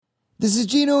This is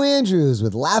Gino Andrews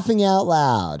with Laughing Out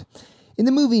Loud. In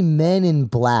the movie Men in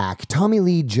Black, Tommy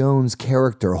Lee Jones'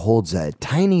 character holds a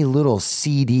tiny little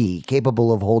CD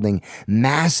capable of holding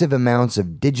massive amounts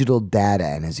of digital data,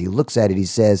 and as he looks at it, he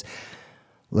says,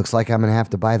 "Looks like I'm going to have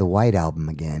to buy the White Album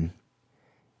again."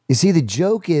 You see, the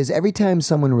joke is every time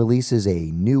someone releases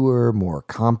a newer, more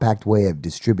compact way of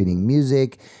distributing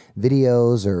music,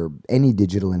 videos, or any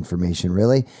digital information,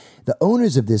 really, the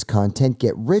owners of this content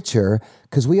get richer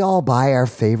because we all buy our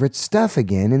favorite stuff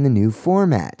again in the new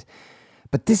format.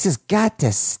 But this has got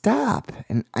to stop.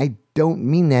 And I don't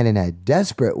mean that in a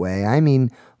desperate way. I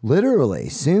mean, literally,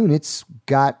 soon it's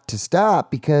got to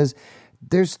stop because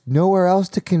there's nowhere else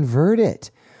to convert it.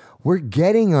 We're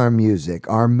getting our music,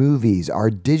 our movies, our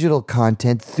digital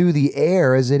content through the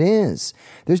air as it is.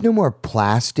 There's no more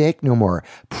plastic, no more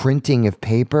printing of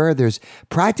paper. There's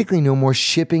practically no more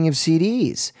shipping of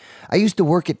CDs. I used to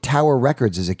work at Tower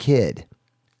Records as a kid.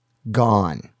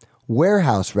 Gone.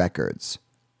 Warehouse Records.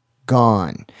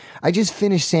 Gone. I just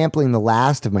finished sampling the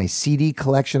last of my CD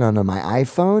collection onto my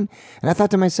iPhone, and I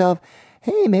thought to myself,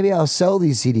 hey, maybe I'll sell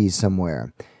these CDs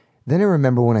somewhere. Then I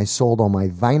remember when I sold all my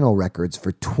vinyl records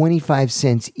for 25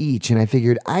 cents each, and I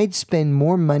figured I'd spend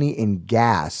more money in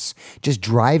gas just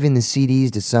driving the CDs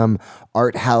to some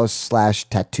art house /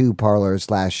 tattoo parlor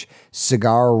 /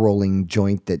 cigar rolling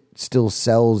joint that still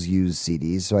sells used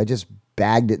CDs, so I just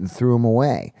bagged it and threw them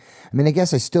away. I mean, I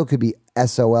guess I still could be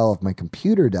SOL if my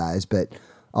computer dies, but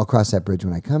I'll cross that bridge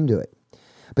when I come to it.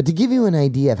 But to give you an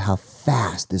idea of how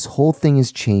fast this whole thing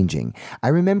is changing, I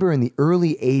remember in the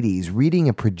early 80s reading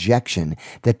a projection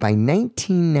that by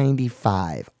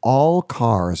 1995, all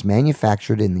cars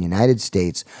manufactured in the United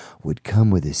States would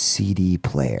come with a CD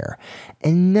player.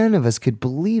 And none of us could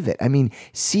believe it. I mean,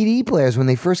 CD players, when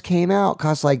they first came out,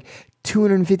 cost like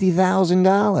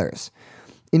 $250,000.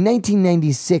 In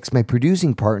 1996, my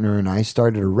producing partner and I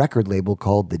started a record label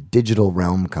called the Digital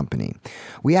Realm Company.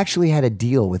 We actually had a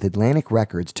deal with Atlantic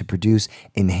Records to produce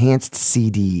enhanced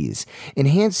CDs.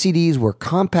 Enhanced CDs were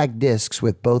compact discs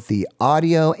with both the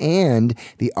audio and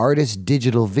the artist's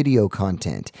digital video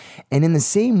content. And in the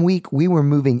same week, we were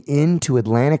moving into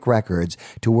Atlantic Records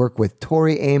to work with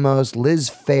Tori Amos, Liz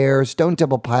Phair, Stone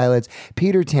Temple Pilots,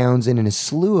 Peter Townsend, and a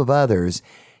slew of others.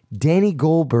 Danny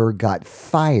Goldberg got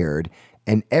fired,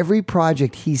 and every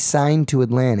project he signed to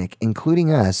Atlantic,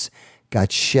 including us,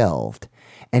 got shelved.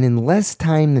 And in less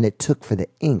time than it took for the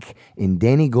ink in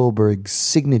Danny Goldberg's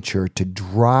signature to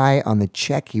dry on the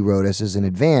check he wrote us as an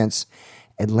advance,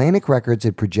 Atlantic Records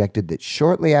had projected that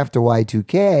shortly after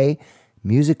Y2K,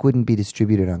 music wouldn't be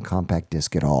distributed on compact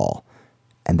disc at all.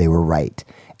 And they were right.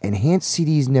 Enhanced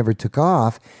CDs never took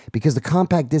off because the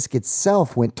compact disc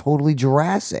itself went totally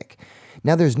Jurassic.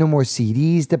 Now there's no more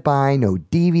CDs to buy, no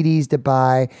DVDs to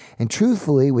buy, and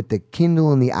truthfully, with the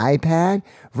Kindle and the iPad,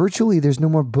 virtually there's no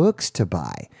more books to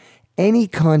buy. Any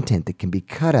content that can be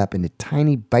cut up into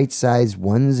tiny bite-sized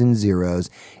ones and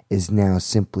zeros is now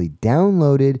simply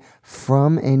downloaded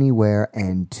from anywhere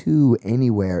and to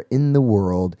anywhere in the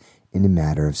world in a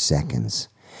matter of seconds.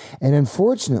 And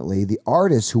unfortunately, the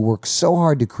artists who work so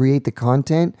hard to create the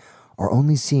content are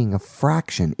only seeing a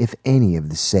fraction, if any, of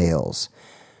the sales.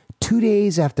 2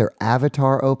 days after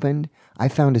Avatar opened, I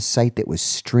found a site that was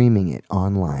streaming it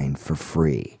online for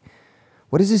free.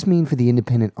 What does this mean for the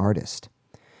independent artist?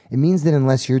 It means that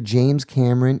unless you're James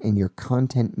Cameron and your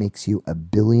content makes you $1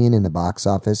 billion in the box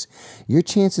office, your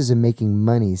chances of making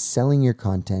money selling your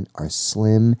content are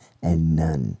slim and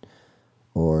none.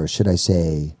 Or should I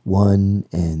say 1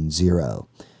 and 0.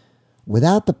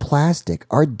 Without the plastic,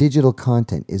 our digital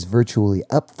content is virtually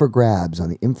up for grabs on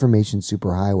the information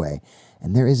superhighway,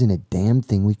 and there isn't a damn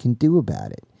thing we can do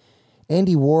about it.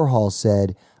 Andy Warhol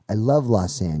said, "I love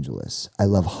Los Angeles. I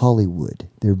love Hollywood.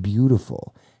 They're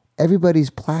beautiful.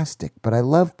 Everybody's plastic, but I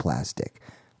love plastic.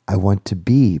 I want to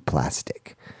be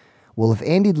plastic." Well, if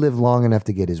Andy'd lived long enough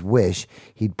to get his wish,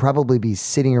 he'd probably be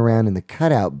sitting around in the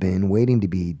cutout bin waiting to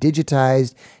be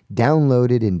digitized,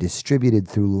 downloaded, and distributed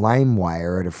through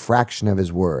LimeWire at a fraction of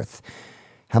his worth.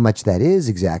 How much that is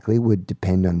exactly would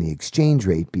depend on the exchange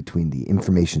rate between the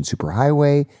information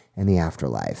superhighway and the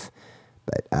afterlife.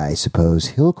 But I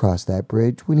suppose he'll cross that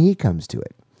bridge when he comes to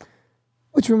it.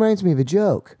 Which reminds me of a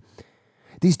joke.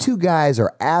 These two guys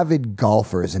are avid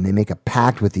golfers, and they make a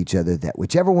pact with each other that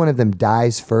whichever one of them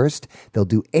dies first, they'll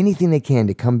do anything they can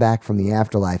to come back from the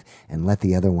afterlife and let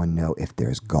the other one know if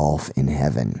there's golf in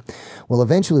heaven. Well,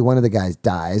 eventually one of the guys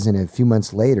dies, and a few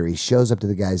months later he shows up to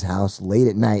the guy's house late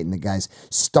at night, and the guy's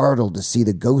startled to see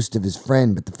the ghost of his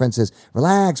friend, but the friend says,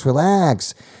 Relax,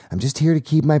 I'm just here to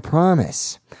keep my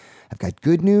promise. I've got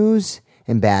good news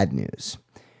and bad news.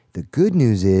 The good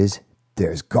news is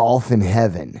there's golf in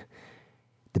heaven.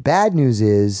 The bad news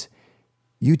is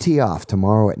you tee off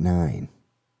tomorrow at 9.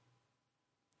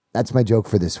 That's my joke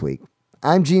for this week.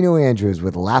 I'm Gino Andrews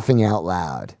with Laughing Out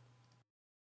Loud.